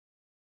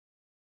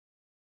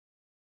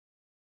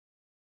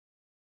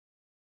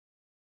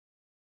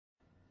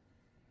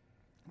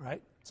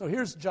right? So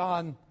here's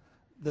John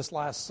this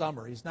last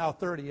summer. He's now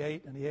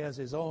 38, and he has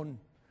his own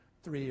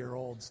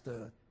 3-year-olds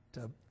to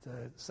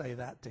say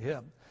that to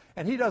him.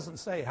 And he doesn't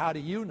say, how do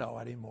you know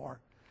anymore?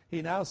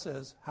 He now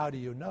says, how do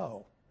you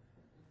know?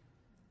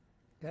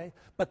 Okay?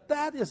 But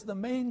that is the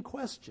main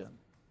question.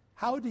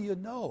 How do you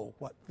know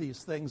what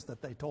these things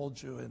that they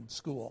told you in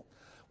school?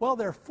 Well,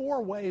 there are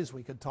 4 ways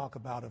we could talk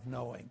about of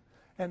knowing.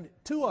 And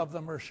 2 of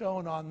them are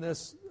shown on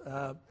this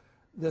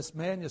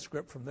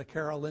manuscript from the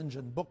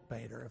Carolingian book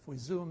painter. If we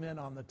zoom in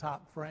on the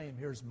top frame,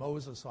 here's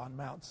Moses on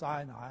Mount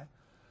Sinai.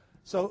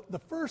 So the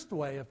first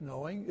way of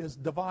knowing is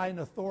divine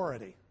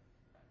authority,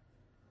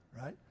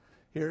 right?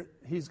 Here,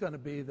 he's going to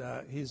be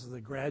he's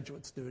the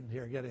graduate student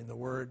here getting the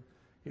word.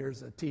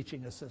 Here's a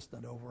teaching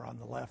assistant over on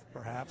the left,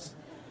 perhaps,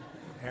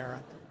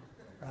 Aaron,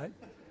 right?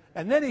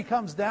 And then he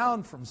comes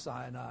down from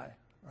Sinai,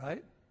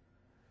 right,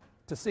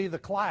 to see the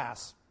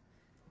class,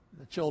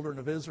 the children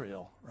of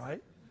Israel,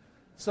 right?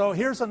 So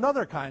here's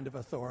another kind of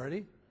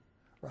authority,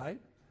 right,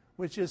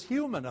 which is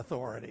human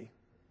authority,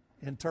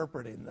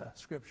 interpreting the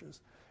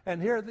scriptures.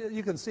 And here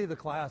you can see the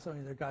class. I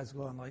mean, the guys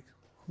going like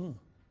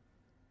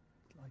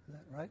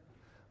that, right?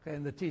 Okay,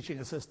 and the teaching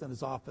assistant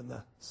is off in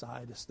the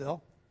side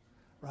still,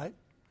 right?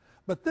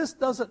 But this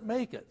doesn't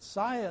make it.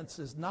 Science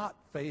is not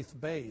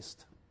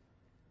faith-based,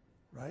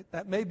 right?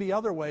 That may be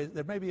other ways.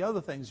 There may be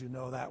other things you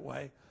know that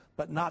way,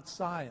 but not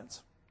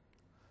science.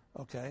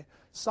 Okay?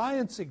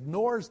 Science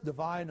ignores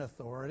divine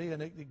authority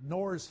and it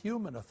ignores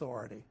human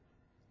authority.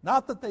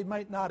 Not that they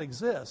might not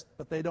exist,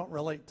 but they don't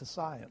relate to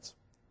science.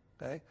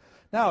 Okay?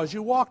 Now, as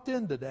you walked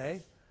in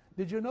today,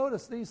 did you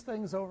notice these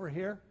things over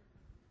here?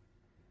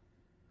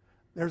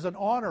 There's an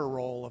honor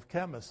roll of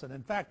chemists, and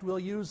in fact, we'll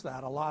use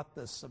that a lot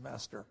this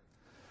semester.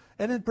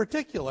 And in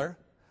particular,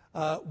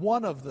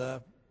 one of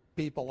the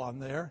people on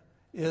there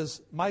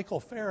is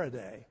Michael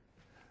Faraday,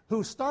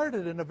 who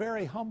started in a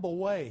very humble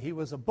way. He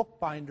was a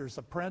bookbinder's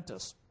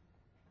apprentice.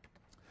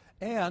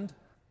 And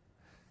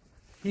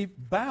he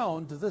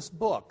bound this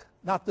book,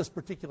 not this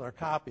particular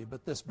copy,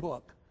 but this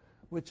book,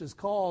 which is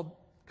called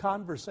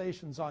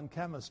Conversations on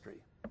Chemistry.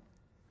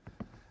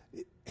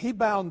 He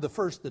bound the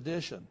first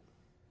edition.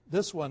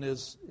 This one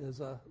is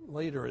a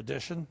later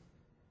edition.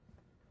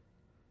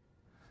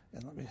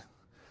 And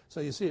so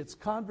you see, it's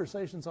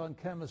Conversations on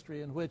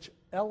Chemistry, in which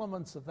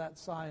elements of that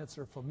science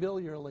are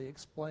familiarly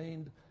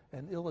explained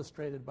and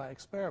illustrated by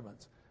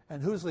experiments.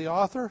 And who's the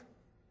author?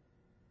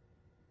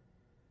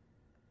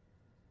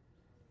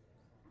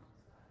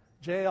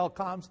 J.L.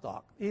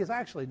 Comstock. He is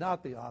actually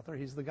not the author.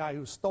 He's the guy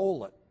who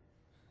stole it.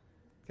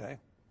 Okay?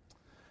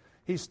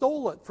 He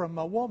stole it from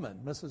a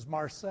woman, Mrs.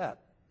 Marset,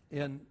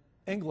 in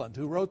England,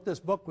 who wrote this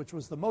book, which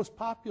was the most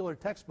popular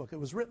textbook. It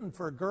was written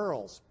for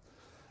girls,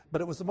 but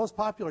it was the most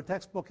popular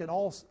textbook in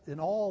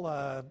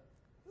all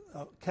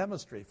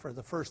chemistry for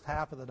the first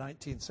half of the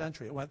 19th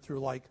century. It went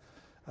through like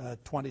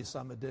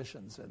 20-some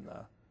editions.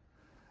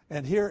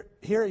 And here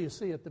you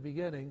see at the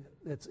beginning,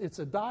 it's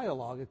a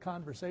dialogue, a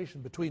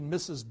conversation between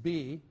Mrs.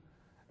 B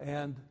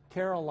and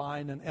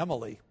Caroline and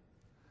Emily.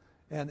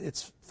 And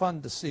it's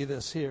fun to see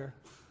this here,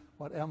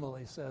 what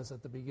Emily says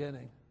at the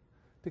beginning.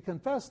 To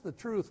confess the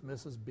truth,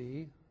 Mrs.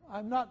 B,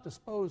 I'm not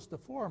disposed to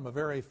form a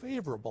very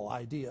favorable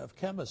idea of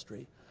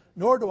chemistry,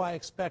 nor do I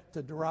expect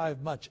to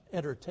derive much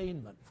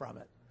entertainment from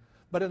it.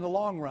 But in the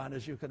long run,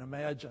 as you can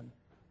imagine,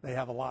 they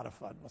have a lot of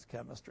fun with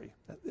chemistry.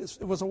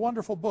 It was a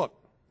wonderful book,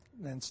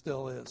 and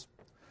still is.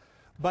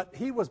 But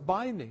he was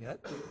binding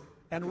it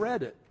and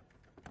read it.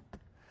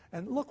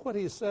 And look what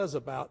he says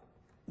about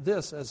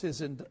this as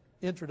his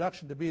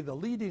introduction to be the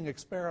leading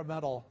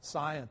experimental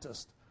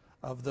scientist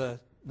of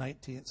the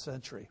 19th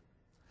century.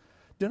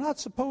 Do not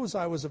suppose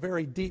I was a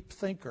very deep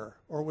thinker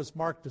or was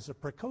marked as a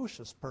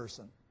precocious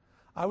person.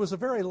 I was a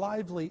very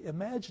lively,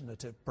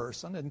 imaginative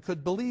person and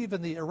could believe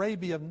in the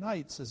Arabian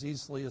Nights as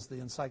easily as the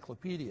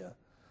encyclopedia.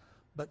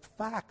 But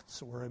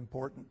facts were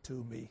important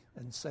to me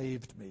and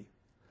saved me.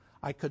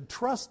 I could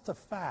trust the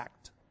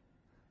fact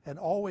and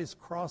always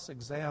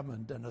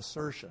cross-examined an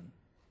assertion.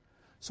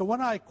 So when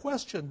I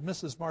questioned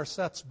Mrs.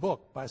 Marset's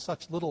book by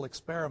such little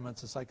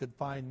experiments as I could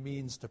find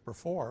means to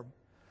perform,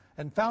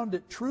 and found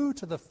it true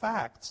to the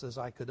facts as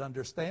I could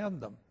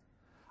understand them,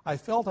 I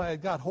felt I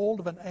had got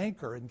hold of an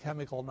anchor in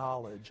chemical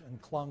knowledge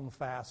and clung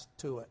fast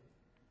to it.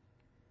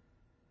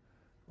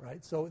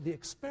 Right? So the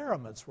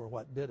experiments were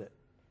what did it.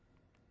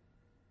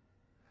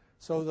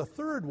 So the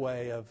third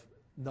way of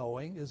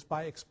knowing is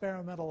by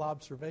experimental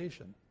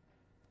observation.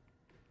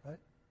 Right?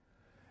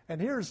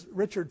 And here's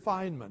Richard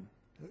Feynman.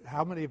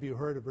 How many of you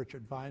heard of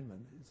Richard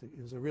Feynman?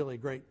 He was a really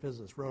great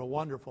physicist, wrote a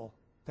wonderful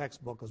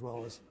textbook as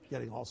well as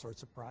getting all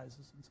sorts of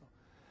prizes and so.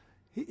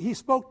 He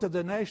spoke to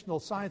the National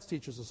Science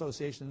Teachers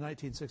Association in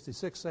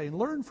 1966 saying,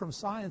 learn from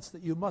science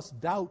that you must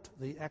doubt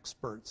the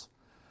experts.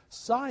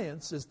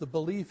 Science is the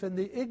belief in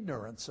the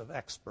ignorance of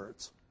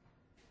experts.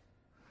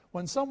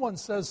 When someone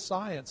says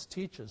science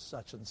teaches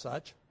such and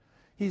such,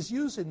 he's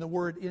using the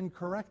word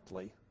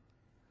incorrectly.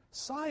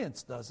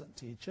 Science doesn't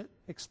teach it,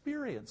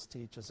 experience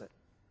teaches it.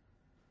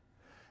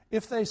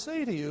 If they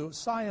say to you,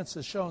 science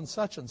has shown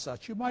such and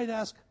such, you might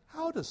ask,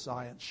 how does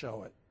science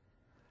show it?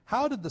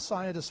 How did the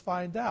scientists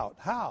find out?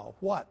 How?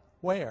 What?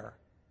 Where?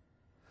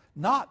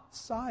 Not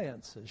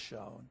science has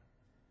shown,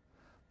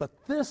 but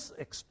this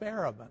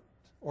experiment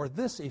or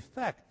this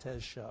effect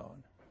has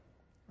shown,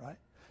 right?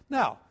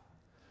 Now,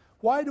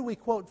 why do we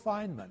quote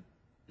Feynman?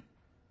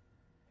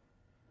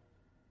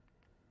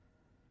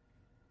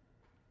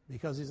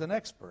 Because he's an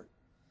expert.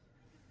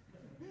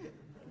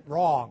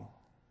 Wrong.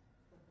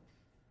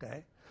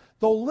 Okay?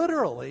 Though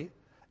literally,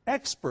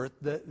 expert,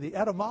 the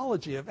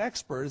etymology of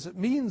expert is it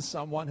means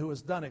someone who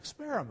has done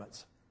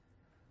experiments.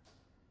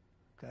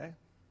 Okay?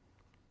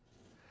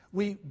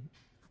 We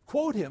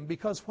quote him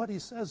because what he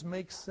says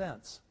makes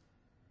sense.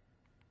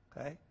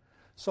 Okay?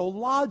 So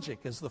logic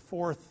is the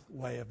fourth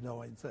way of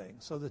knowing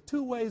things. So the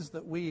two ways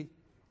that we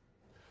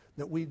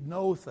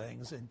know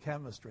things in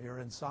chemistry or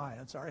in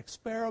science are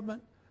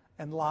experiment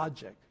and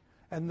logic.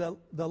 And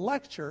the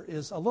lecture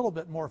is a little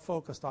bit more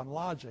focused on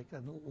logic,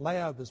 and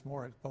lab is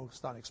more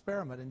focused on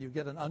experiment, and you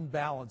get an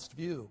unbalanced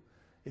view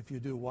if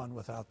you do one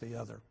without the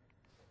other.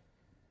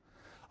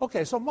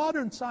 Okay, so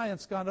modern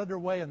science got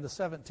underway in the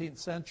 17th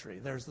century.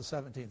 There's the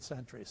 17th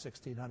century,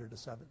 1600 to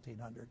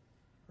 1700,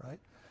 right?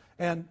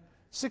 And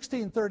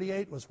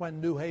 1638 was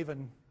when New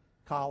Haven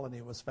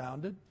Colony was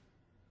founded,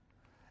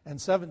 and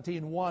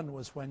 1701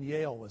 was when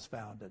Yale was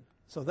founded.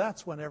 So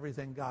that's when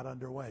everything got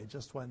underway,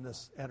 just when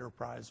this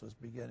enterprise was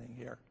beginning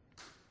here.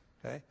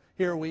 Okay?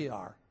 Here we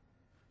are.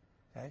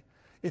 Okay?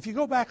 If you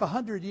go back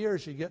 100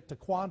 years, you get to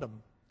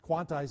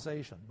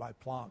quantization by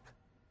Planck,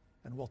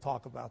 and we'll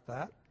talk about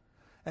that.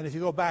 And if you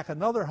go back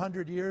another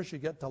 100 years, you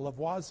get to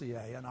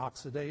Lavoisier and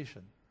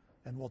oxidation,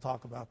 and we'll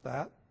talk about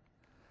that.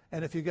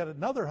 And if you get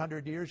another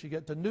 100 years, you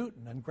get to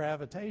Newton and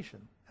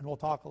gravitation, and we'll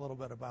talk a little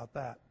bit about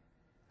that.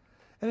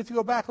 And if you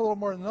go back a little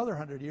more than another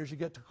 100 years, you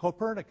get to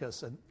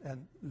Copernicus and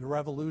the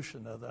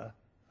revolution of the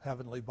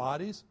heavenly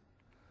bodies,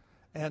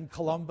 and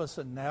Columbus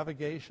and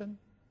navigation,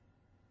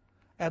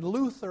 and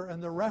Luther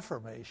and the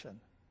Reformation.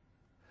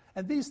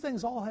 And these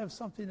things all have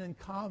something in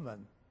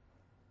common,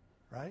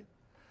 right?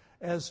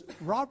 As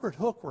Robert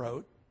Hooke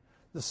wrote,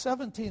 the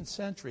 17th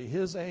century,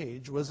 his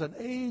age, was an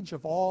age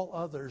of all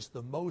others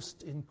the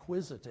most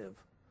inquisitive.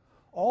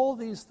 All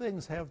these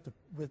things have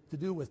to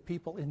do with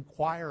people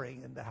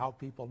inquiring into how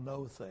people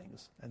know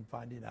things and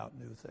finding out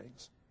new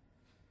things.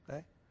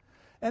 Okay?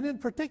 And in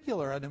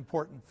particular, an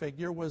important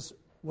figure was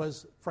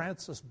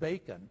Francis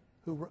Bacon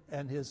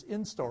and his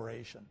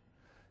Instauration.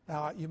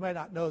 Now, you may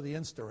not know the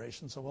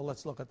Instauration, so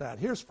let's look at that.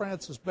 Here's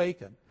Francis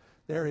Bacon.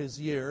 There are his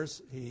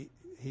years.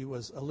 He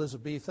was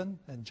Elizabethan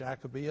and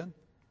Jacobean.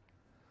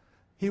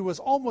 He was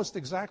almost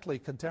exactly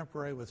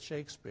contemporary with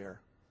Shakespeare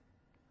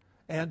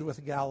and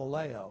with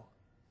Galileo.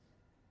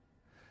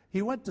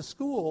 He went to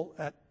school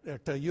at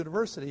a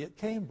university at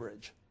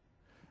Cambridge.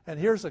 And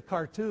here's a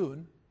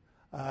cartoon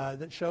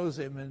that shows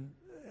him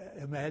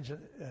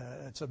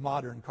it's a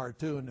modern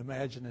cartoon,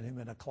 imagining him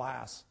in a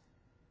class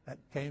at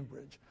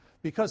Cambridge.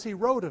 Because he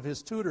wrote of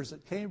his tutors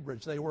at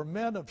Cambridge, they were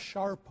men of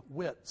sharp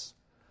wits,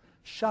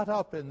 shut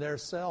up in their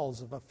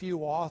cells of a few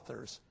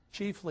authors,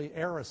 chiefly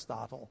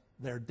Aristotle,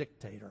 their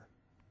dictator.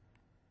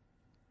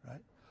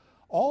 Right?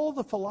 All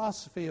the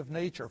philosophy of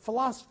nature,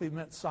 philosophy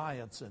meant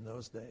science in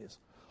those days.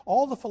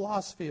 All the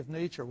philosophy of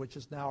nature which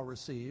is now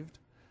received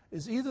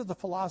is either the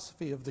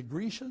philosophy of the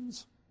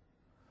Grecians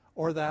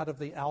or that of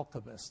the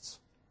alchemists.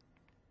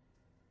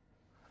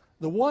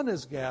 The one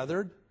is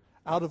gathered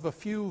out of a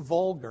few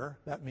vulgar,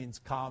 that means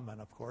common,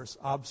 of course,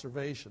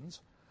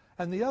 observations,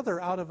 and the other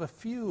out of a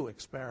few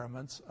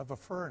experiments of a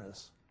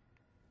furnace.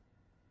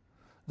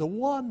 The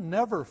one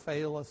never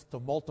faileth to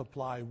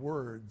multiply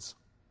words,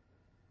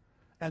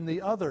 and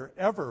the other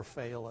ever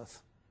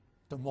faileth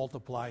to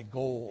multiply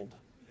gold.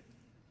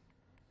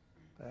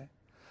 Okay?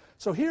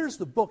 So here's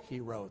the book he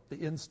wrote, The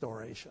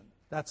Instauration.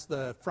 That's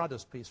the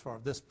frontispiece for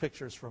him. This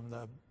picture's from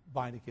the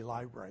Beinecke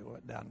Library. We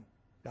went down,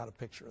 got a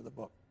picture of the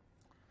book.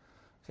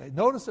 Okay,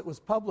 notice it was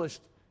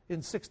published in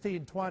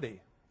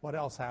 1620. What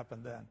else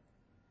happened then?